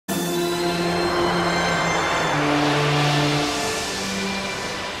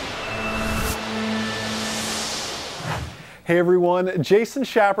Hey everyone, Jason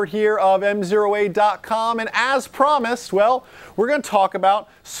Shepard here of MzeroA.com, and as promised, well, we're going to talk about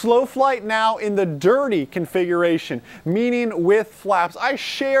slow flight now in the dirty configuration, meaning with flaps. I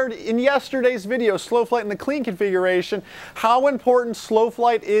shared in yesterday's video, slow flight in the clean configuration, how important slow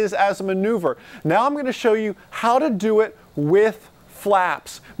flight is as a maneuver. Now I'm going to show you how to do it with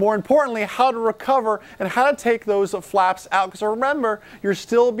flaps. More importantly, how to recover and how to take those flaps out, because remember, you're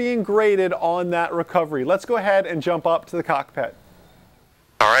still being graded on that recovery. Let's go ahead and jump up to the cockpit.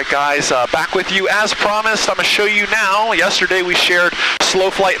 All right, guys, back with you as promised. I'm going to show you now. Yesterday we shared slow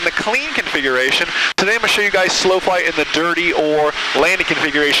flight in the clean configuration. Today I'm going to show you guys slow flight in the dirty or landing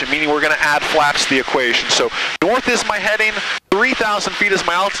configuration, meaning we're going to add flaps to the equation. So north is my heading, 3,000 feet is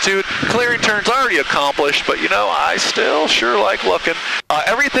my altitude. Clearing turns already accomplished, but you know, I still sure like looking.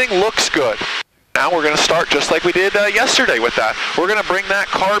 Everything looks good. Now we're going to start just like we did yesterday with that. We're going to bring that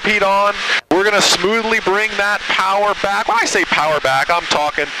carb heat on. We're going to smoothly bring that power back. When I say power back, I'm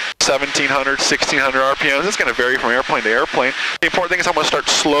talking 1,700, 1,600 RPMs. It's going to vary from airplane to airplane. The important thing is I'm going to start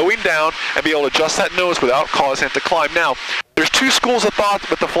slowing down and be able to adjust that nose without causing it to climb. Now, there's two schools of thought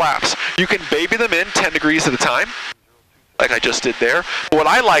with the flaps. You can baby them in 10 degrees at a time, like I just did there. What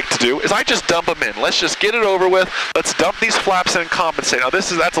I like to do is I just dump them in. Let's just get it over with. Let's dump these flaps in and compensate. Now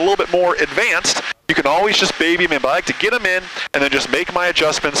that's a little bit more advanced. You can always just baby them in, but I like to get them in and then just make my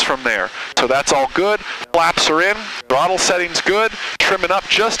adjustments from there. So that's all good. Flaps are in. Throttle setting's good. Trimming up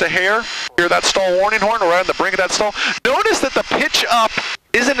just a hair. Hear that stall warning horn? We're on the brink of that stall. Notice that the pitch up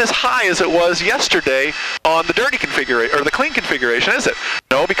isn't as high as it was yesterday on the dirty configuration, or the clean configuration, is it?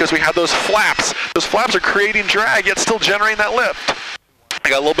 No, because we have those flaps. Those flaps are creating drag, yet still generating that lift. I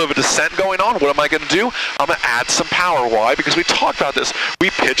got a little bit of a descent going on. What am I going to do? I'm going to add some power. Why? Because we talked about this.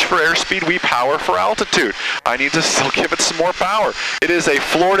 We pitch for airspeed, we power for altitude. I need to still give it some more power. It is a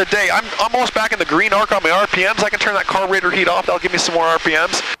Florida day. I'm almost back in the green arc on my RPMs. I can turn that carburetor heat off. That'll give me some more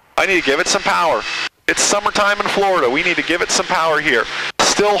RPMs. I need to give it some power. It's summertime in Florida. We need to give it some power here.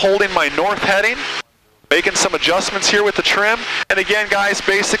 Still holding my north heading. Making some adjustments here with the trim. And again, guys,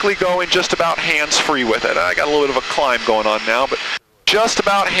 basically going just about hands-free with it. I got a little bit of a climb going on now, but just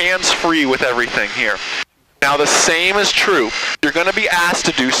about hands-free with everything here. Now the same is true. You're going to be asked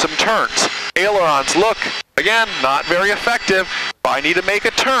to do some turns. Ailerons, look, again, not very effective. If I need to make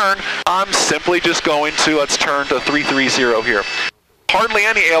a turn, I'm simply just going to, let's turn to 330 here. Hardly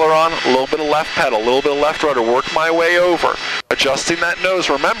any aileron, a little bit of left pedal, a little bit of left rudder, work my way over. Adjusting that nose,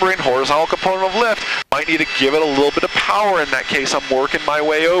 remembering horizontal component of lift, might need to give it a little bit of power in that case. I'm working my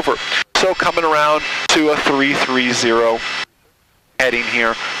way over. So coming around to a 330 heading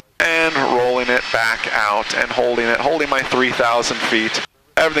here and rolling it back out and holding my 3,000 feet.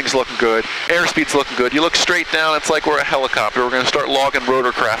 Everything's looking good. Airspeed's looking good. You look straight down, it's like we're a helicopter. We're going to start logging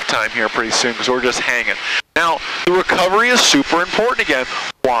rotorcraft time here pretty soon because we're just hanging. Now, the recovery is super important again.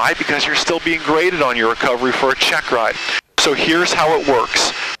 Why? Because you're still being graded on your recovery for a check ride. So here's how it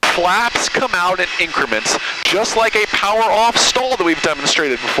works. Flaps come out in increments, just like a power off stall that we've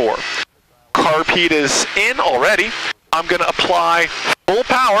demonstrated before. Carb heat is in already. I'm going to apply full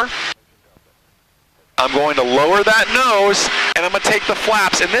power. I'm going to lower that nose, and I'm going to take the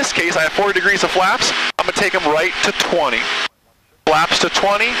flaps. In this case, I have 40 degrees of flaps. I'm going to take them right to 20. Flaps to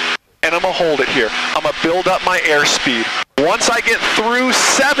 20, and I'm going to hold it here. I'm going to build up my airspeed. Once I get through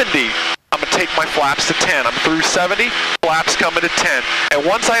 70, I'm going to take my flaps to 10. I'm through 70, flaps coming to 10. And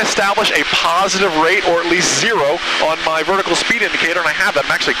once I establish a positive rate, or at least 0, on my vertical speed indicator, and I have that,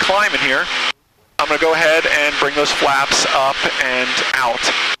 I'm actually climbing here, I'm going to go ahead and bring those flaps up and out.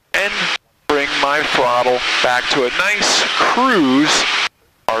 And bring my throttle back to a nice cruise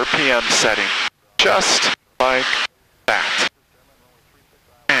RPM setting. Just like that.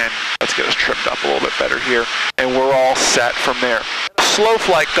 And let's get us trimmed up a little bit better here. And we're all set from there. Slow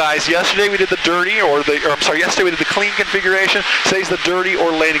flight, guys. Yesterday we did the dirty, yesterday we did the clean configuration. Today's the dirty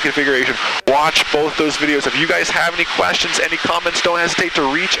or landing configuration. Watch both those videos. If you guys have any questions, any comments, don't hesitate to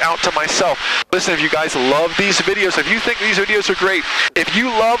reach out to myself. Listen, if you guys love these videos, if you think these videos are great, if you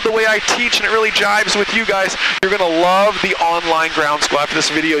love the way I teach and it really jives with you guys, you're going to love the online ground school. After this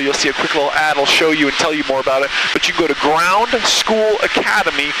video, you'll see a quick little ad. I'll show you and tell you more about it. But you can go to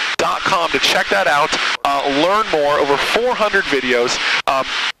groundschoolacademy.com to check that out. Learn more. Over 400 videos.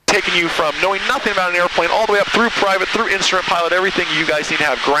 Taking you from knowing nothing about an airplane all the way up through private, through instrument pilot, everything you guys need to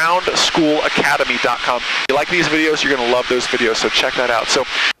have. groundschoolacademy.com. If you like these videos, you're going to love those videos, so check that out. So,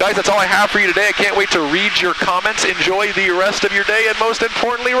 guys, that's all I have for you today. I can't wait to read your comments. Enjoy the rest of your day, and most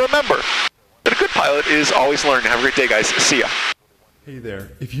importantly, remember that a good pilot is always learning. Have a great day, guys. See ya. Hey there,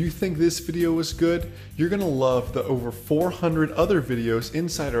 if you think this video was good, you're going to love the over 400 other videos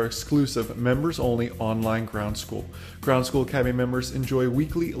inside our exclusive members-only online Ground School. Ground School Academy members enjoy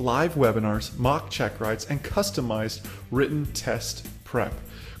weekly live webinars, mock check rides, and customized written test prep.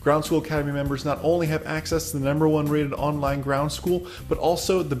 Ground School Academy members not only have access to the #1 rated online ground school, but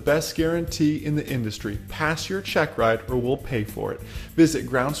also the best guarantee in the industry. Pass your check ride or we'll pay for it. Visit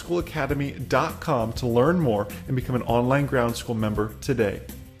groundschoolacademy.com to learn more and become an online ground school member today.